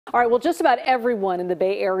All right, well, just about everyone in the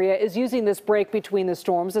Bay Area is using this break between the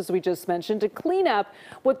storms, as we just mentioned, to clean up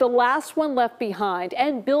what the last one left behind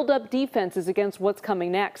and build up defenses against what's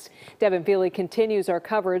coming next. Devin Fehely continues our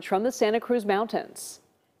coverage from the Santa Cruz Mountains.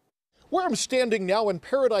 Where I'm standing now in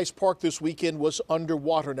Paradise Park this weekend was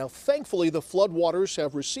underwater. Now, thankfully, the floodwaters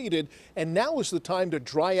have receded, and now is the time to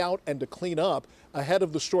dry out and to clean up ahead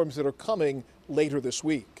of the storms that are coming later this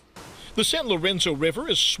week. The San Lorenzo River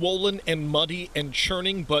is swollen and muddy and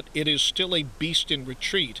churning, but it is still a beast in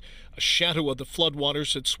retreat, a shadow of the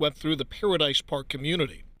floodwaters that swept through the Paradise Park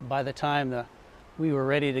community. By the time we were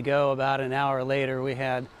ready to go, about an hour later, we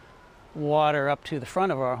had water up to the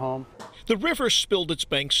front of our home. The river spilled its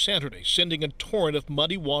banks Saturday, sending a torrent of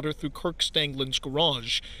muddy water through Kirk Stanglin's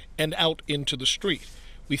garage and out into the street.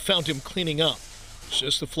 We found him cleaning up. He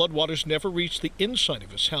says the floodwaters never reached the inside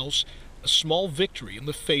of his house, a small victory in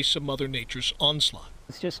the face of Mother Nature's onslaught.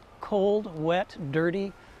 It's just cold, wet,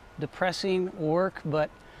 dirty, depressing work,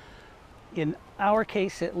 but in our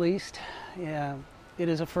case at least, yeah, it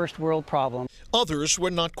is a first world problem. Others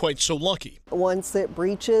were not quite so lucky. Once it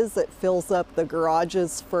breaches, it fills up the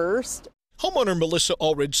garages first. Homeowner Melissa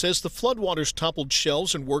Allred says the floodwaters toppled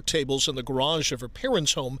shelves and work tables in the garage of her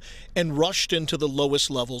parents' home and rushed into the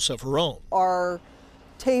lowest levels of her own. Our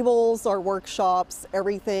tables, our workshops,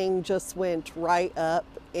 everything just went right up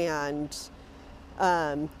and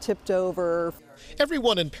tipped over.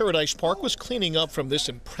 Everyone in Paradise Park was cleaning up from this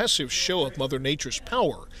impressive show of Mother Nature's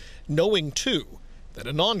power, knowing too that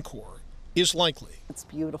an encore is likely. It's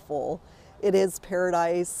beautiful. It is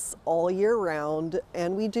paradise all year round,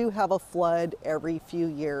 and we do have a flood every few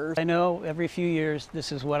years. I know every few years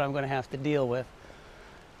this is what I'm going to have to deal with,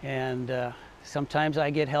 and sometimes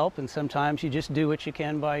I get help, and sometimes you just do what you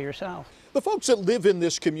can by yourself. The folks that live in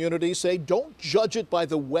this community say don't judge it by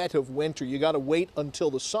the wet of winter. You got to wait until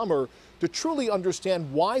the summer to truly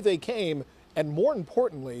understand why they came and, more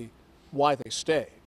importantly, why they stay.